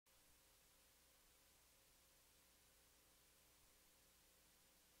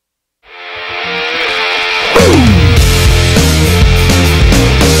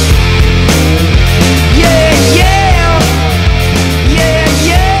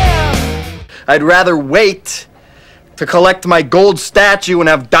I'd rather wait to collect my gold statue and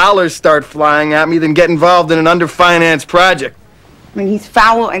have dollars start flying at me than get involved in an underfinanced project. I mean, he's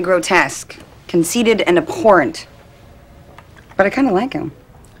foul and grotesque, conceited and abhorrent. But I kind of like him.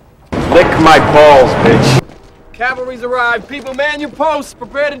 Lick my balls, bitch. Cavalry's arrived. People, man your posts.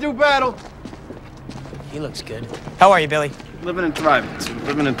 Prepare to do battle. He looks good. How are you, Billy? Living and thriving.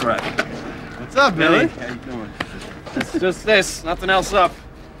 Living and thriving. What's up, Billy? How you doing? It's just this. Nothing else up.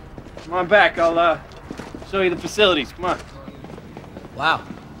 Come on back. I'll show you the facilities. Come on. Wow.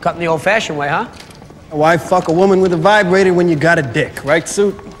 Cutting the old-fashioned way, huh? Why fuck a woman with a vibrator when you got a dick, right,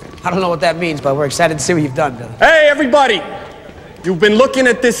 Suit? I don't know what that means, but we're excited to see what you've done, Billy. Hey, everybody! You've been looking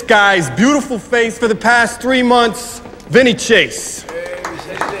at this guy's beautiful face for the past 3 months, Vinny Chase.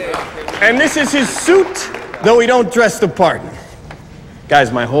 And this is his suit, though he don't dress the part.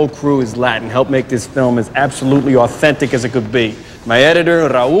 Guys, my whole crew is Latin. Help make this film as absolutely authentic as it could be. My editor,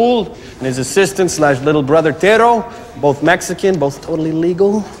 Raul, and his assistant / little brother, Coiro, both Mexican, both totally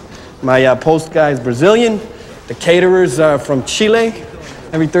legal. My post guy is Brazilian. The caterers are from Chile.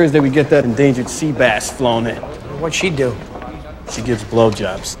 Every Thursday we get that endangered sea bass flown in. What'd she do? She gives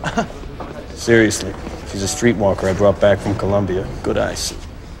blowjobs. Seriously. She's a streetwalker I brought back from Colombia. Good eyes.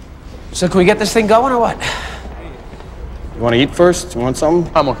 So can we get this thing going or what? You want to eat first? You want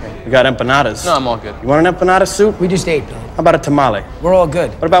something? I'm okay. We got empanadas. No, I'm all good. You want an empanada soup? We just ate, Billy. How about a tamale? We're all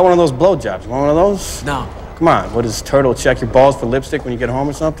good. What about one of those blowjobs? You want one of those? No. Come on, what does Turtle check your balls for lipstick when you get home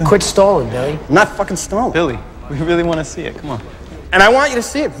or something? Quit stalling, Billy. I'm not fucking stalling. Billy, we really want to see it. Come on. And I want you to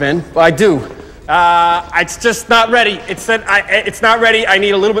see it, Vin. Well, I do. It's just not ready. It's not ready. I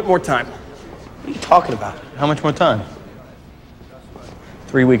need a little bit more time. What are you talking about? How much more time?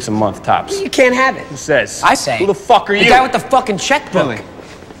 3 weeks a month, tops. You can't have it. Who says? I say. Who the fuck are you? The guy with the fucking checkbook. Billy,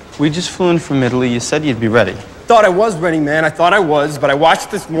 we just flew in from Italy. You said you'd be ready. Thought I was ready, man. I thought I was, but I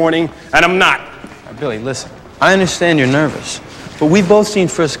watched this morning, and I'm not. Billy, listen. I understand you're nervous, but we've both seen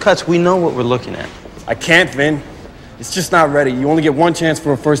first cuts. We know what we're looking at. I can't, Vin. It's just not ready. You only get one chance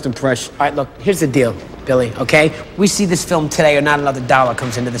for a first impression. All right, look, here's the deal, Billy, okay? We see this film today or not another dollar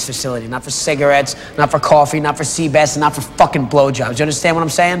comes into this facility. Not for cigarettes, not for coffee, not for sea bass, and not for fucking blowjobs. You understand what I'm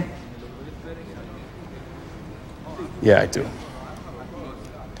saying? Yeah, I do.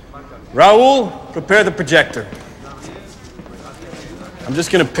 Raul, prepare the projector. I'm just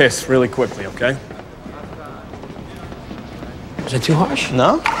gonna piss really quickly, okay? Is that too harsh?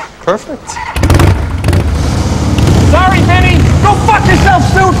 No? Perfect. Sorry, Vinny! Go fuck yourself,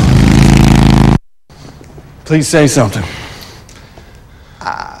 Suit! Please say something.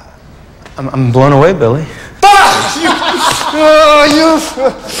 I'm blown away, Billy.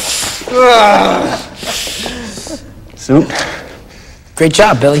 Suit? Great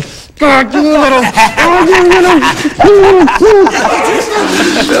job, Billy. God, you little...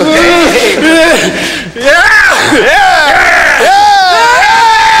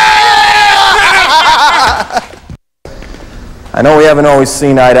 I know we haven't always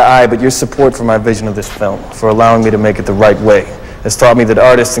seen eye to eye, but your support for my vision of this film, for allowing me to make it the right way, has taught me that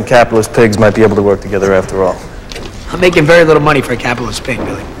artists and capitalist pigs might be able to work together after all. I'm making very little money for a capitalist pig,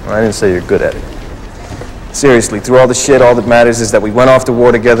 Billy. Well, I didn't say you're good at it. Seriously, through all the shit, all that matters is that we went off to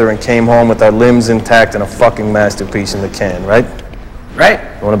war together and came home with our limbs intact and a fucking masterpiece in the can, right? Right?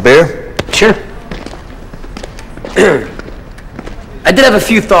 You want a beer? Sure. I did have a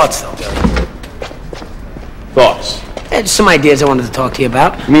few thoughts, though, Billy. Thoughts? Just some ideas I wanted to talk to you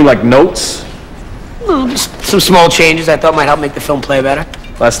about. You mean like notes? Well, just some small changes I thought might help make the film play better.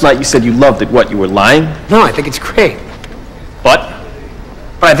 Last night you said you loved it. What, you were lying? No, I think it's great. But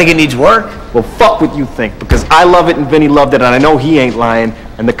I think it needs work. Well, fuck what you think, because I love it and Vinny loved it, and I know he ain't lying,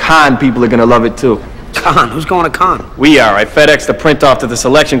 and the con people are gonna love it too. Con? Who's going to con? We are. I FedExed the print off to the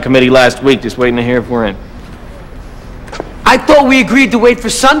selection committee last week, just waiting to hear if we're in. I thought we agreed to wait for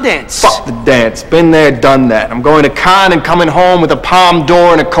Sundance. Fuck the dance. Been there, done that. I'm going to con and coming home with a Palme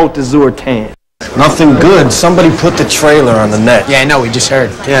d'Or and a Côte d'Azur tan. Nothing good. Somebody put the trailer on the net. Yeah, I know. We just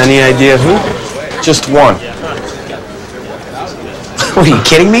heard. Yeah, any idea who? Just one. What, are you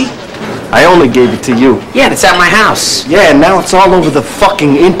kidding me? I only gave it to you. Yeah, and it's at my house. Yeah, and now it's all over the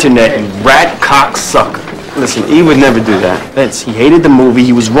fucking internet, you rat cocksucker. Listen, he would never do that. Vince, he hated the movie,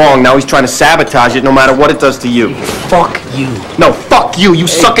 he was wrong, now he's trying to sabotage it no matter what it does to you. Fuck you. No, fuck you. You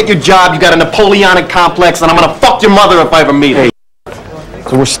suck at your job, you got a Napoleonic complex, and I'm gonna fuck your mother if I ever meet her.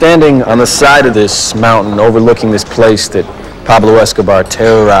 So we're standing on the side of this mountain overlooking this place that Pablo Escobar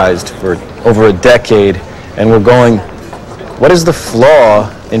terrorized for over a decade, and we're going, what is the flaw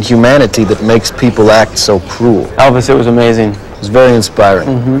in humanity that makes people act so cruel? Elvis, it was amazing. It was very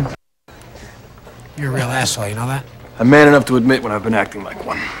inspiring. You're a real asshole, you know that? I'm man enough to admit when I've been acting like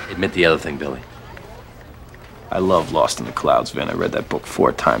one. Admit the other thing, Billy. I love Lost in the Clouds, Vin. I read that book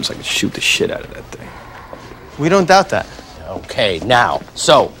 4 times. I could shoot the shit out of that thing. We don't doubt that. Okay, now,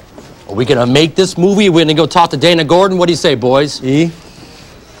 so, are we gonna make this movie? We're gonna go talk to Dana Gordon? What do you say, boys? E?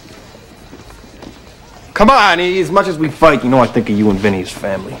 Come on, E. As much as we fight, you know I think of you and Vinny as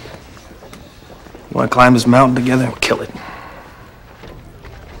family. You want to climb this mountain together? Kill it.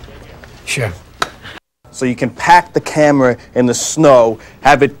 Sure. So you can pack the camera in the snow,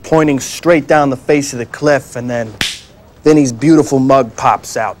 have it pointing straight down the face of the cliff, and then Vinny's beautiful mug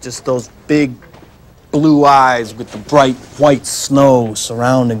pops out. Just those big blue eyes with the bright white snow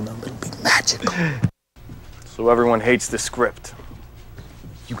surrounding them. It'll be magical. So everyone hates the script.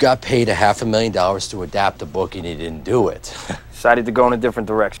 You got paid $500,000 to adapt a book and you didn't do it. Decided to go in a different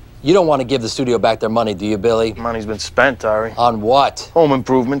direction. You don't want to give the studio back their money, do you, Billy? Money's been spent, Ari. On what? Home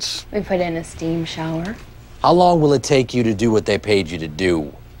improvements. We put in a steam shower. How long will it take you to do what they paid you to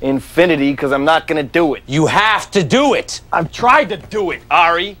do? Infinity, because I'm not gonna do it. You have to do it! I've tried to do it,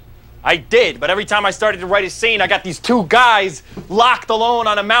 Ari. I did, but every time I started to write a scene, I got these 2 guys locked alone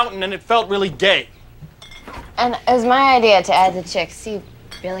on a mountain, and it felt really gay. And it was my idea to add the chicks. See,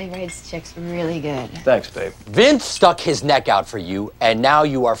 Billy writes chicks really good. Thanks, babe. Vince stuck his neck out for you, and now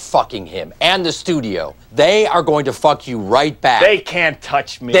you are fucking him and the studio. They are going to fuck you right back. They can't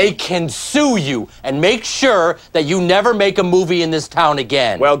touch me. They can sue you and make sure that you never make a movie in this town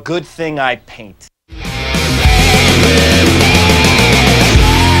again. Well, good thing I paint.